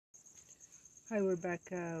Hi, we're back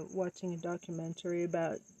watching a documentary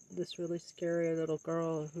about this really scary little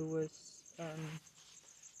girl who was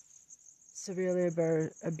severely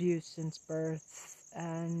abused since birth,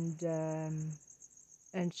 and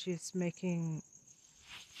she's making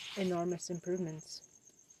enormous improvements.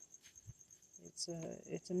 It's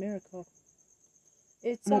a miracle.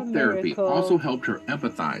 It's a Therapy also miracle. helped her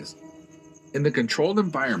empathize. In the controlled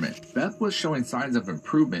environment, Beth was showing signs of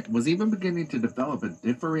improvement and was even beginning to develop a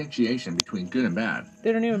differentiation between good and bad.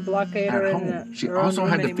 They don't even blockade her At in home, she her own also room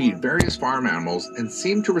had to anymore. feed various farm animals and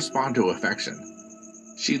seemed to respond to affection.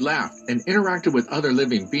 She laughed and interacted with other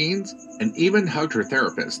living beings and even hugged her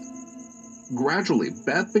therapist. Gradually,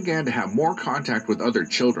 Beth began to have more contact with other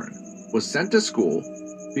children, was sent to school,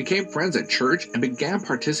 became friends at church, and began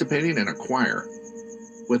participating in a choir.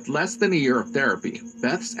 With less than a year of therapy,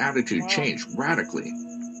 Beth's attitude changed radically.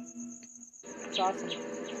 It's awesome.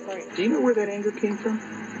 It's great. Do you know where that anger came from?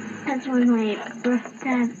 That's when my birth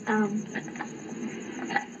dad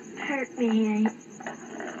hurt me.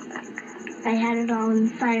 I had it all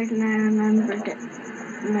inside, and I remembered it,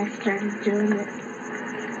 and I started doing it.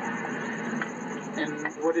 And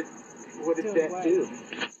what did that do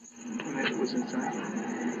when it was inside?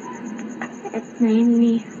 It made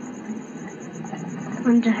me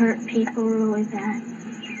want to hurt people really bad.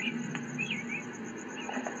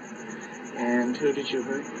 And who did you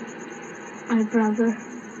hurt? My brother,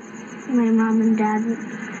 my mom and dad,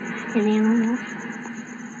 and animals.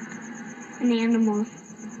 And animals.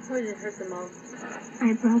 Who did it hurt the most?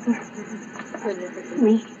 My brother. Who did it hurt the most?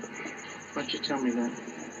 Me. Why don't you tell me that?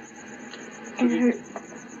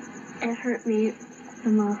 It hurt me the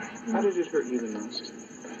most. How did it hurt you the most?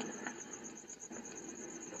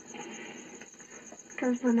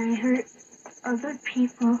 Because when I hurt other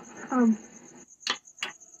people,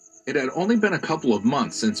 It had only been a couple of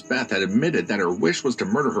months since Beth had admitted that her wish was to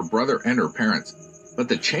murder her brother and her parents, but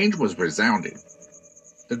the change was resounding.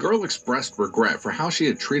 The girl expressed regret for how she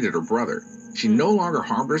had treated her brother. She no longer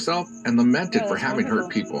harmed herself and lamented for having hurt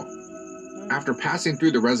people. After passing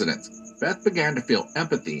through the residence, Beth began to feel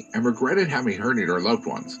empathy and regretted having hurted her loved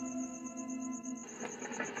ones.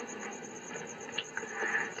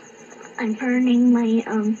 I'm burning my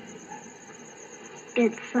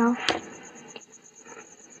good self.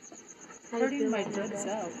 Hurting my good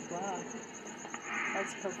self. Wow.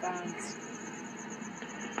 That's profound.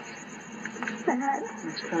 Sad.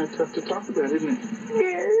 It's kind of tough to talk about, isn't it?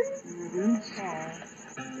 Yes.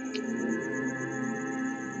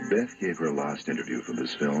 Beth gave her last interview for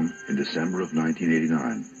this film in December of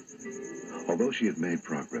 1989. Although she had made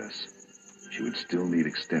progress, she would still need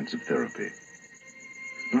extensive therapy.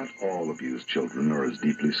 Not all abused children are as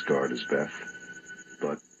deeply scarred as Beth,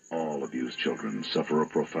 but all abused children suffer a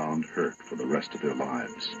profound hurt for the rest of their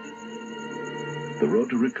lives. The road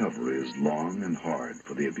to recovery is long and hard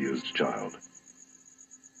for the abused child.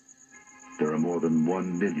 There are more than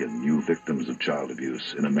 1 million new victims of child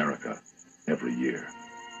abuse in America every year.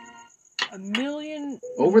 1 million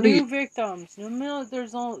Over new the victims.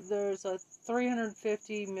 There's a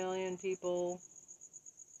 350 million people.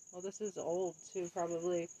 Well, this is old too,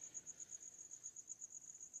 probably.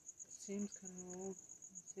 Seems kind of old.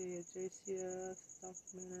 Let's see, a JCS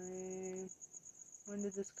documentary. When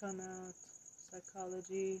did this come out?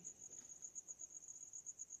 Psychology.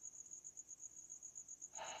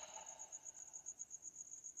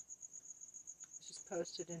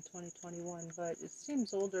 Posted in 2021, but it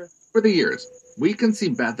seems older. Over the years, we can see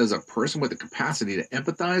Beth as a person with the capacity to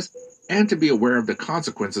empathize and to be aware of the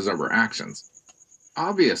consequences of her actions.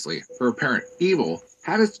 Obviously, her apparent evil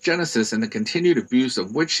had its genesis in the continued abuse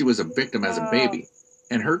of which she was a victim as a baby,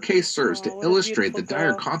 and her case serves to illustrate the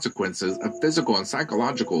dire consequences of physical and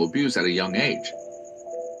psychological abuse at a young age.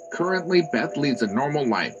 Currently, Beth leads a normal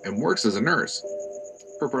life and works as a nurse.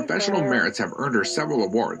 Her professional merits have earned her several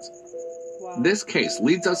awards. This case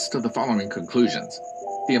leads us to the following conclusions.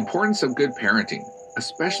 The importance of good parenting,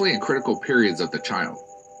 especially in critical periods of the child.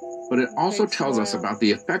 But it also tells us about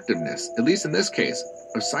the effectiveness, at least in this case,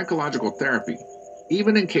 of psychological therapy,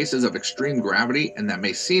 even in cases of extreme gravity and that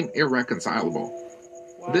may seem irreconcilable.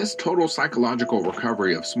 This total psychological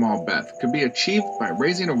recovery of small Beth can be achieved by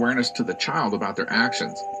raising awareness to the child about their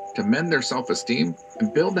actions, to mend their self-esteem,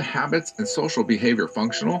 and build the habits and social behavior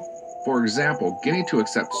functional. For example, getting to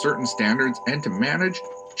accept certain standards and to manage,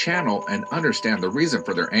 channel, and understand the reason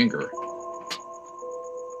for their anger.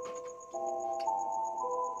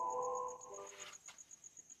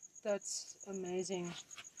 That's amazing.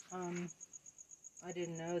 I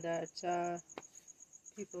didn't know that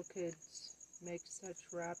people could make such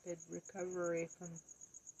rapid recovery from.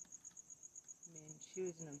 I mean, she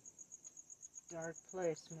was in a dark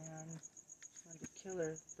place, man. kill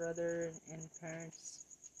her brother and parents.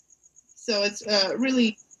 So it's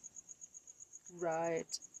really... Right.